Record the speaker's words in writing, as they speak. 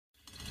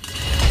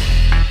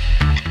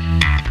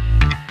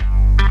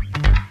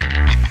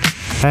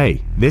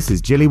Hey, this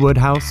is Jilly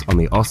Woodhouse on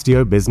the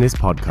Osteo Business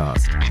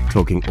Podcast,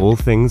 talking all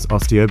things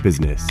osteo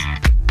business.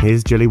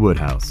 Here's Jilly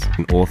Woodhouse,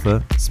 an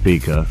author,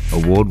 speaker,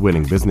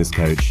 award-winning business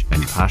coach,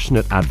 and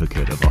passionate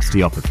advocate of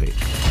osteopathy.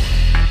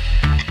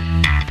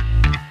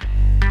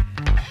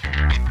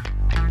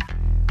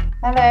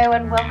 Hello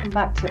and welcome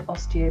back to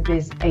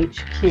OsteoBiz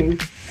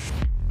HQ.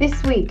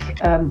 This week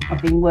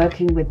I've been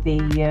working with the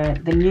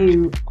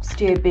new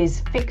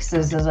OsteoBiz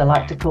fixers, as I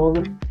like to call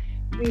them.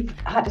 We've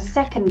had a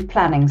second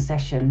planning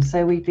session,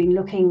 so we've been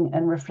looking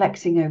and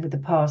reflecting over the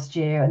past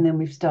year, and then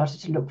we've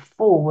started to look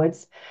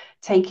forwards,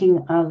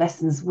 taking our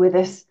lessons with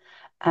us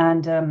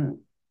and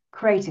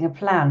creating a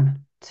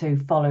plan to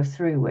follow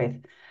through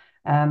with.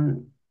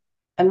 And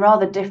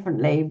rather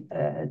differently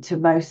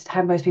to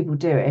how most people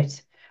do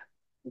it,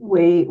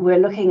 we're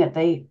looking at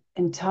the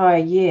entire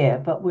year,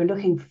 but we're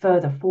looking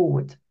further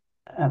forward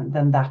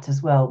than that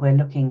as well. We're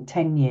looking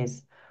 10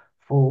 years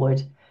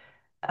forward.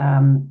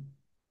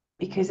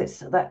 Because it's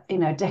that,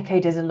 a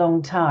decade is a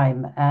long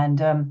time,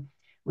 and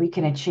we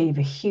can achieve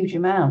a huge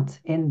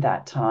amount in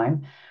that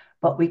time,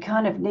 but we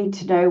kind of need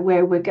to know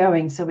where we're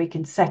going so we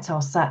can set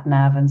our sat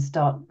nav and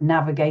start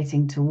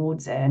navigating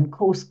towards it and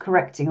course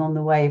correcting on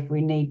the way if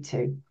we need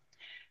to.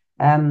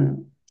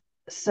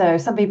 So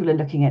some people are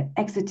looking at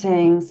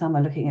exiting, some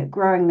are looking at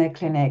growing their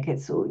clinic.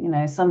 It's all,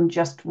 some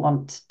just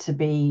want to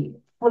be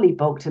fully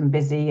booked and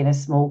busy in a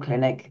small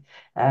clinic.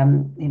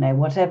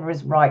 Whatever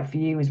is right for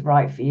you is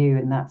right for you,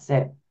 and that's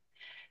it.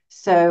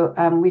 So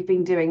we've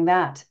been doing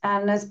that.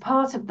 And as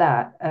part of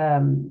that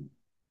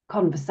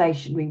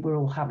conversation we were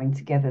all having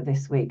together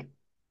this week,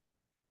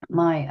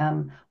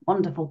 my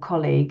wonderful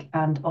colleague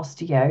and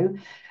osteo,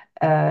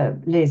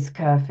 Liz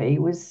Curfey,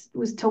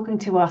 was talking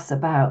to us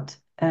about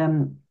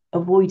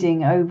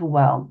avoiding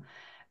overwhelm.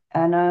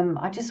 And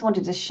I just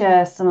wanted to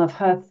share some of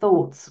her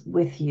thoughts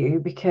with you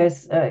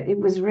because it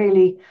was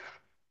really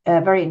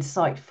very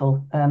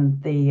insightful,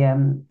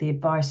 the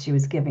advice she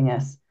was giving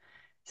us.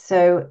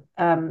 So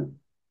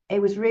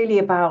it was really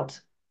about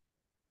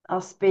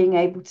us being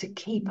able to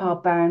keep our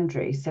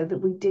boundaries so that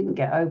we didn't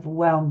get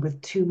overwhelmed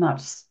with too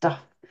much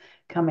stuff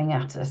coming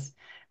at us.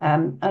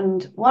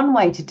 And one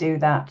way to do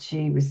that,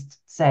 she was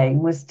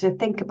saying, was to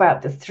think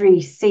about the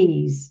 3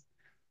 C's.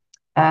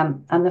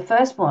 And the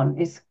first one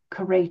is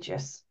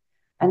courageous.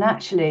 And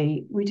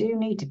actually, we do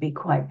need to be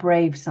quite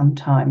brave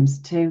sometimes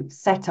to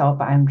set our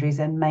boundaries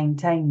and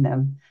maintain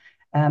them,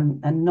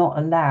 and not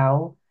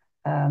allow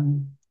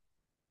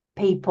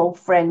people,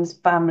 friends,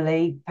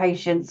 family,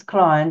 patients,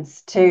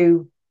 clients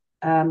to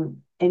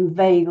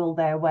inveigle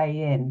their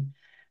way in.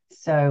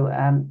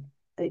 So,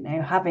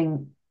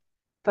 having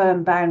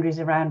firm boundaries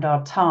around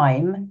our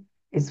time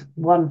is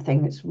one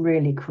thing that's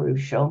really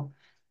crucial.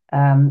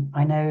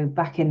 I know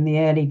back in the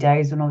early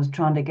days when I was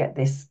trying to get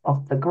this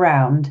off the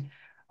ground,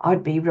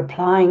 I'd be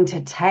replying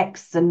to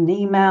texts and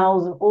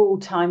emails at all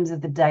times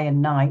of the day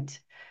and night,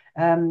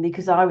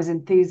 because I was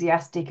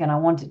enthusiastic and I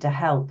wanted to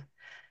help.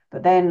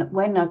 But then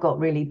when I got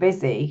really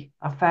busy,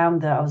 I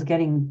found that I was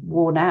getting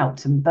worn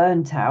out and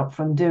burnt out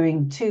from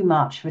doing too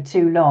much for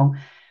too long.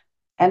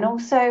 And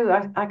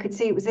also I could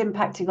see it was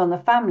impacting on the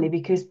family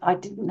because I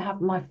didn't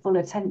have my full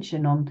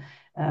attention on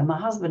my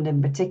husband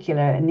in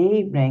particular in the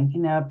evening.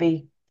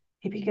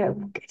 He'd be go,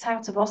 get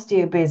out of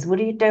OsteoBiz. What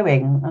are you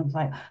doing? I was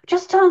like,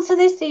 just answer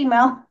this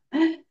email.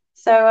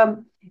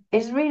 So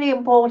it's really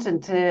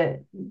important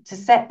to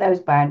set those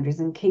boundaries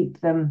and keep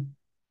them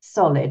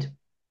solid.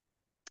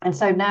 And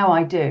so now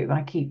I do.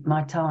 I keep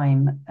my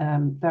time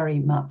very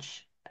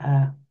much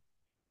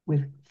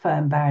with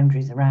firm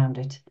boundaries around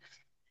it.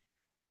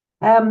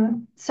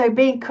 So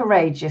being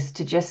courageous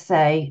to just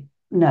say,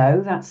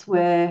 no, that's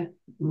where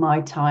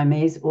my time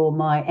is or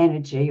my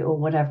energy or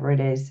whatever it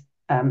is.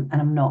 And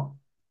I'm not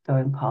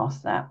going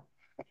past that.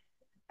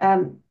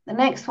 The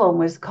next one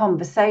was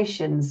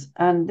conversations.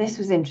 And this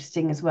was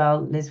interesting as well.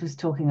 Liz was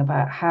talking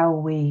about how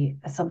we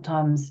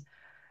sometimes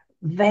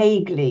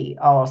vaguely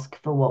ask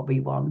for what we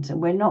want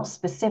and we're not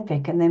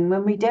specific. And then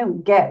when we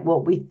don't get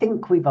what we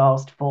think we've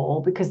asked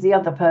for because the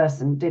other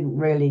person didn't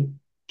really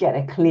get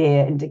a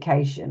clear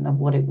indication of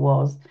what it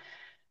was,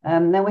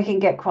 then we can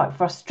get quite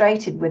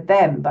frustrated with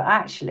them. But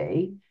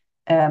actually,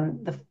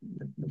 the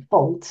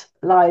fault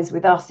lies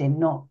with us in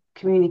not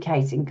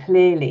communicating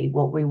clearly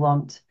what we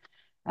want.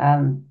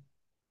 And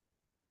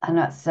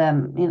that's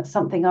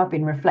something I've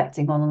been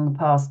reflecting on the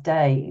past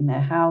day.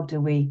 How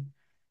do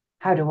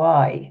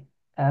I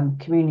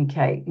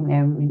communicate,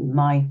 in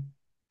my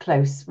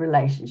close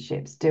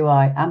relationships?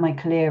 Am I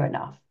clear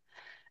enough?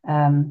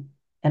 And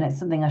it's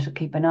something I should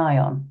keep an eye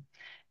on.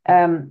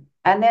 And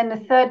then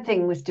the third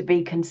thing was to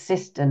be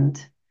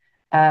consistent,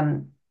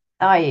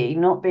 i.e.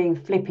 not being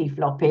flippy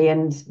floppy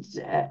and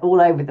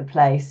all over the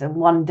place. And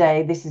one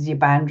day this is your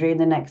boundary and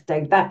the next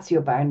day that's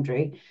your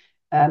boundary.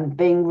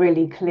 Being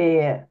really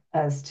clear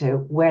as to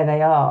where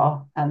they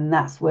are and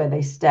that's where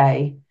they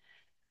stay.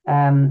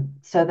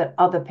 So that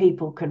other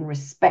people can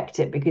respect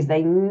it because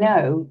they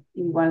know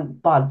you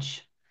won't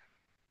budge.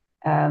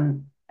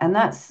 And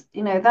that's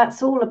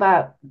all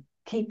about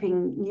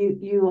keeping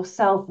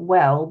yourself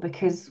well,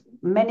 because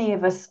many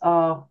of us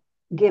are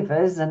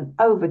givers and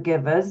over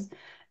givers,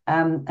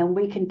 and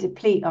we can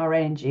deplete our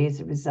energy as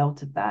a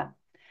result of that.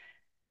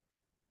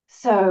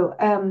 So,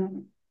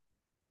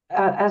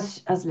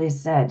 as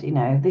Liz said,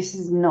 this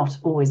is not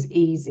always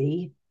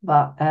easy,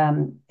 but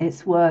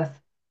it's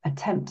worth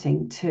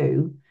attempting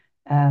to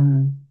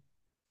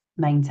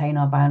maintain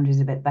our boundaries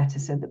a bit better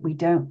so that we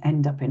don't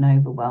end up in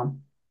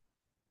overwhelm.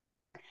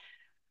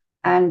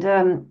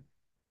 And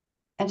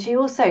she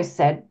also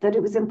said that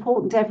it was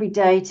important every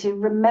day to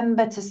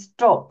remember to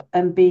stop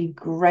and be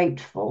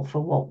grateful for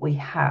what we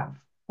have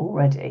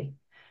already,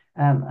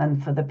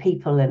 and for the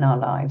people in our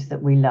lives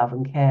that we love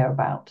and care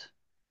about.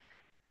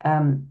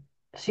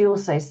 She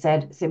also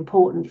said it's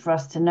important for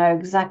us to know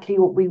exactly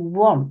what we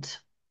want.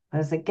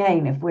 Because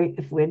again, if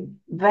we're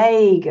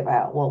vague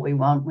about what we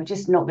want, we're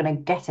just not going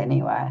to get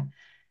anywhere.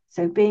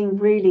 So being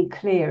really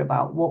clear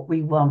about what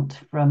we want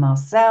from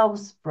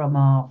ourselves, from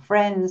our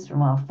friends,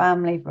 from our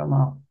family, from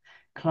our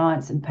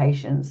clients and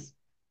patients,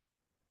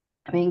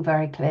 being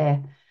very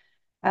clear.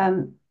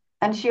 And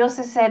she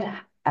also said,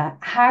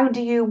 how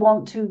do you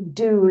want to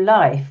do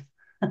life?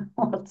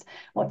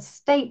 What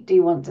state do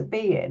you want to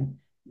be in?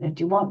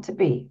 Do you want to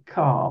be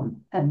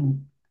calm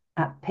and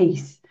at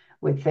peace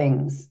with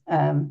things?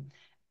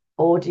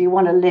 Or do you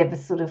want to live a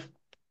sort of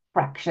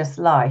fractious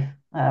life?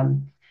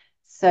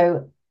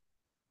 So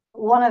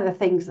one of the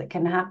things that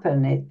can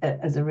happen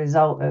as a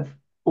result of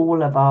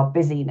all of our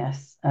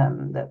busyness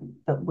that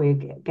we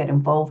get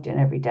involved in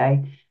every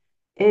day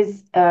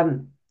is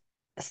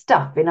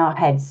stuff in our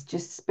heads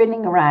just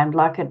spinning around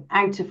like an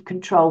out of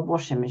control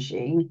washing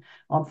machine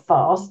on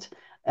fast.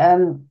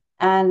 And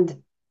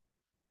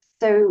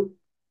so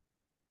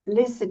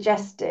Liz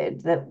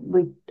suggested that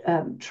we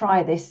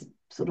try this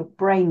sort of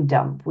brain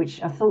dump,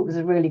 which I thought was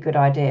a really good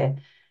idea,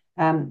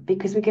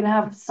 because we can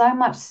have so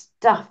much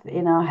stuff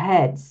in our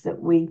heads that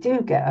we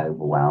do get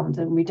overwhelmed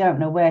and we don't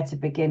know where to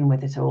begin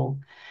with it all.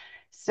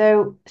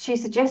 So she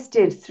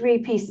suggested 3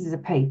 pieces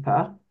of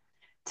paper.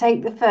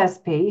 Take the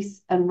first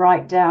piece and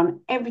write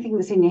down everything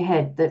that's in your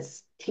head that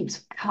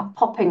keeps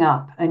popping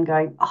up and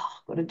going, oh,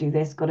 got to do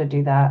this, got to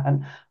do that.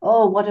 And,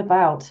 oh, what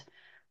about,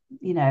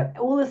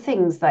 all the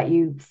things that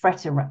you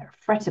fret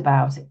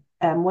about,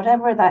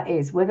 whatever that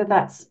is, whether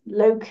that's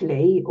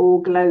locally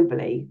or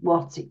globally,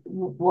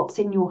 what's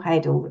in your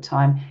head all the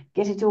time,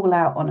 get it all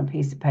out on a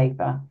piece of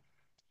paper.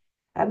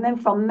 And then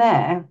from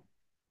there,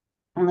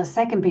 on the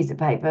second piece of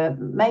paper,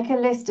 make a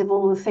list of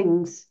all the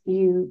things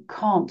you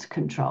can't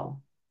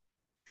control.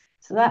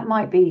 So that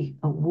might be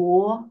a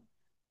war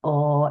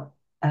or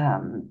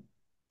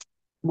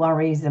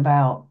worries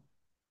about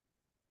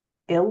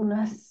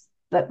illness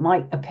that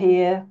might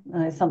appear,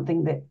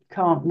 something that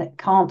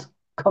can't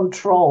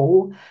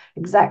control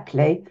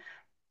exactly,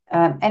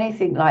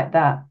 anything like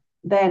that.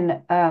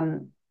 Then,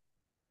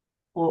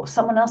 or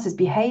someone else's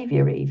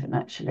behavior, even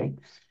actually,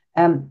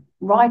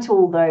 write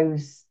all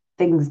those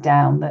things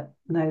down,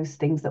 those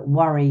things that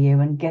worry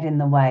you and get in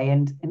the way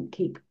and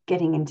keep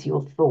getting into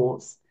your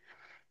thoughts.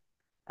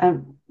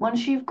 And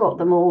once you've got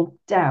them all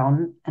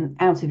down and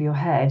out of your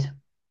head,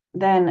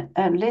 then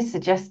Liz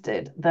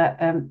suggested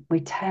that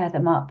we tear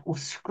them up or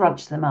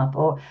scrunch them up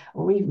or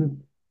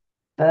even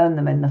burn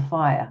them in the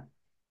fire,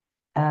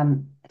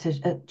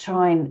 to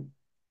try and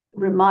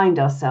remind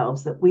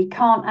ourselves that we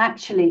can't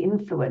actually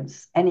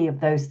influence any of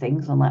those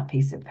things on that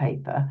piece of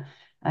paper.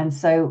 And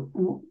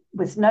so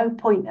there's no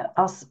point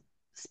us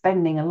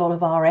spending a lot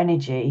of our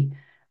energy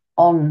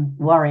on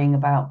worrying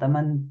about them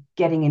and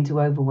getting into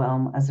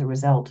overwhelm as a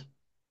result.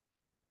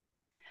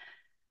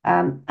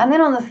 And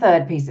then on the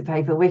third piece of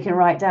paper, we can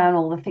write down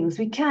all the things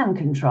we can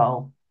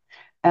control,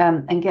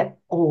 and get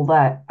all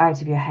that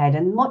out of your head.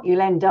 And what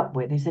you'll end up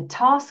with is a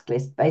task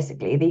list,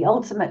 basically, the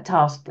ultimate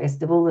task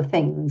list of all the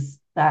things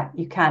that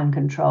you can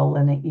control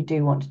and that you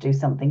do want to do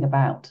something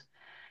about.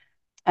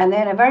 And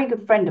then a very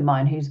good friend of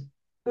mine who's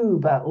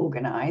uber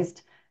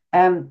organized,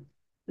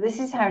 this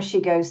is how she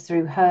goes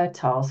through her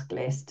task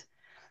list.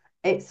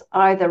 It's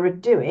either a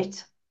do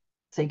it,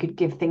 so you could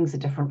give things a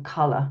different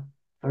color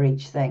for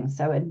each thing.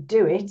 So a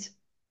do it,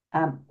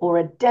 or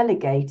a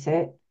delegate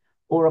it,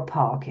 or a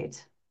park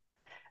it.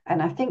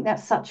 And I think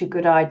that's such a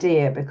good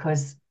idea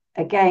because,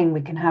 again,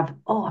 we can have,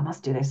 oh, I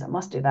must do this, I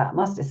must do that, I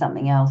must do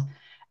something else.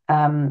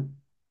 And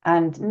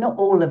not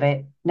all of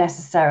it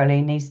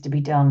necessarily needs to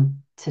be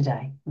done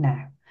today,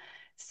 now.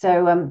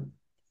 So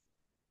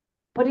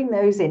putting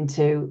those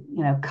into,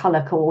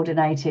 color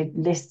coordinated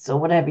lists or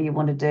whatever you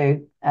want to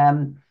do,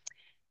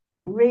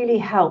 really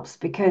helps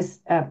because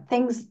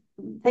things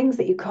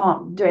that you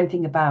can't do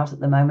anything about at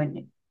the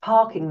moment,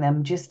 parking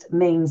them just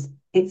means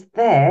it's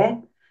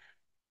there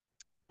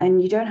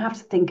and you don't have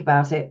to think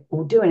about it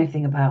or do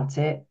anything about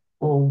it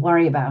or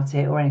worry about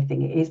it or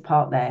anything. It is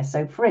parked there.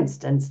 So for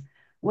instance,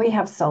 we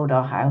have sold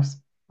our house.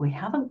 We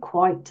haven't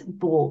quite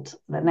bought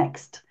the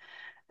next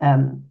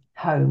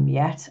home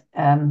yet.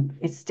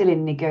 It's still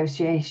in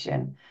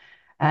negotiation.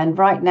 And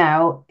right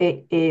now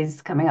it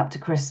is coming up to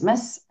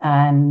Christmas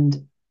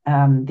and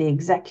The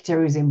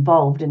executor who's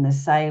involved in the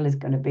sale is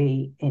going to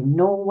be in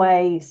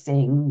Norway,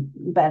 seeing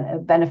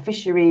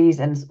beneficiaries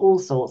and all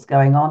sorts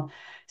going on.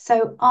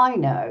 So I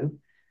know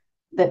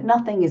that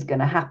nothing is going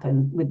to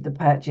happen with the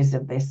purchase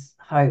of this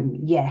home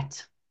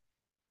yet.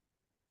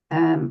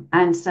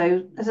 And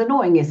so, as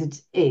annoying as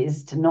it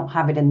is to not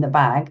have it in the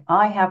bag,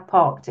 I have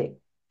parked it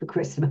for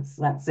Christmas.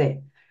 That's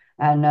it.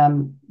 And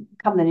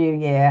come the new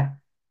year,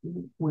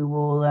 we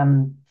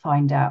will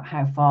find out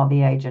how far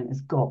the agent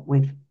has got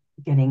with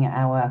getting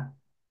our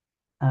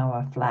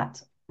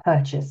flat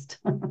purchased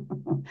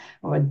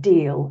or a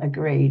deal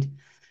agreed.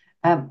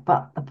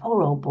 But the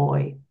poor old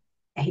boy,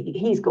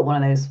 he's got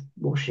one of those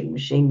washing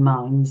machine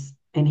minds,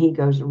 and he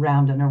goes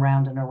around and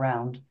around and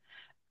around,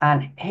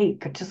 and he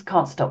just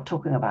can't stop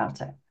talking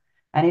about it.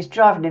 And he's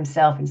driving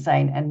himself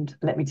insane. And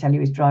let me tell you,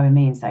 he's driving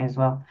me insane as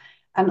well.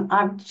 And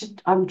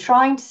I'm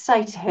trying to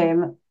say to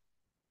him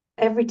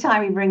every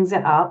time he brings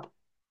it up,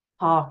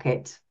 park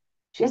it.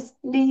 Just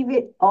leave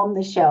it on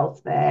the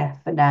shelf there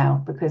for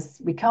now, because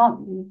we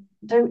can't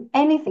do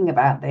anything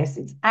about this.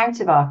 It's out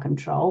of our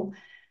control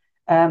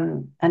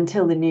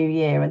until the new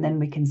year, and then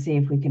we can see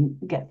if we can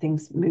get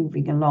things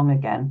moving along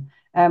again.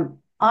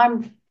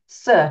 I'm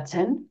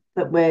certain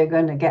that we're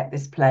going to get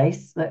this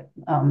place that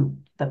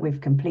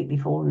we've completely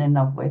fallen in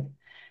love with,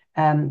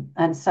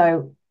 and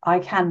so I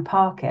can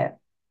park it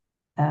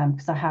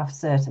because I have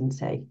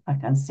certainty. I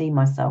can see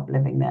myself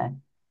living there.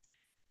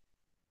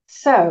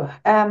 So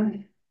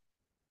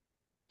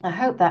I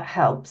hope that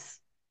helps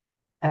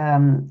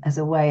as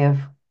a way of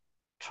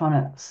trying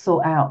to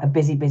sort out a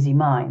busy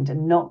mind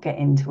and not get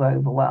into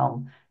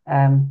overwhelm,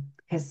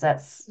 because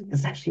that's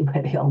exactly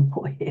where the old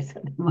boy is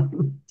at the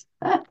moment.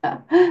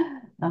 I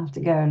have to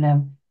go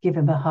and give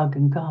him a hug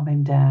and calm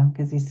him down,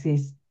 because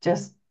he's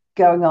just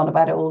going on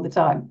about it all the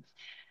time.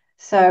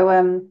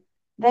 So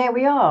there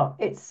we are.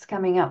 It's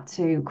coming up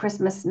to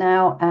Christmas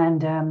now,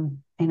 and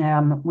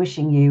I'm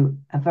wishing you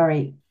a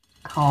very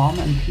calm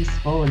and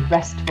peaceful and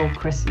restful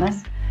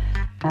Christmas.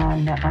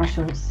 And I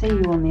shall see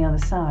you on the other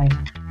side.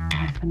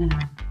 Bye for now.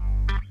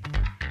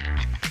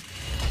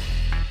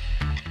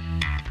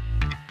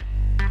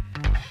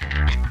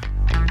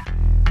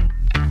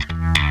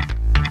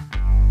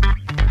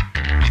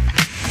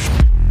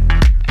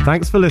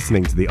 Thanks for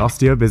listening to the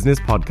Osteo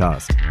Business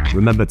Podcast.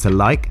 Remember to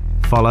like,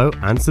 follow,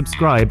 and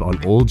subscribe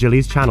on all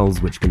Jilly's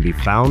channels, which can be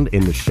found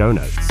in the show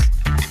notes.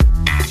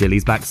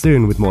 Jilly's back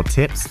soon with more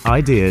tips,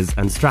 ideas,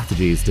 and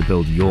strategies to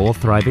build your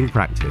thriving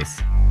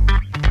practice.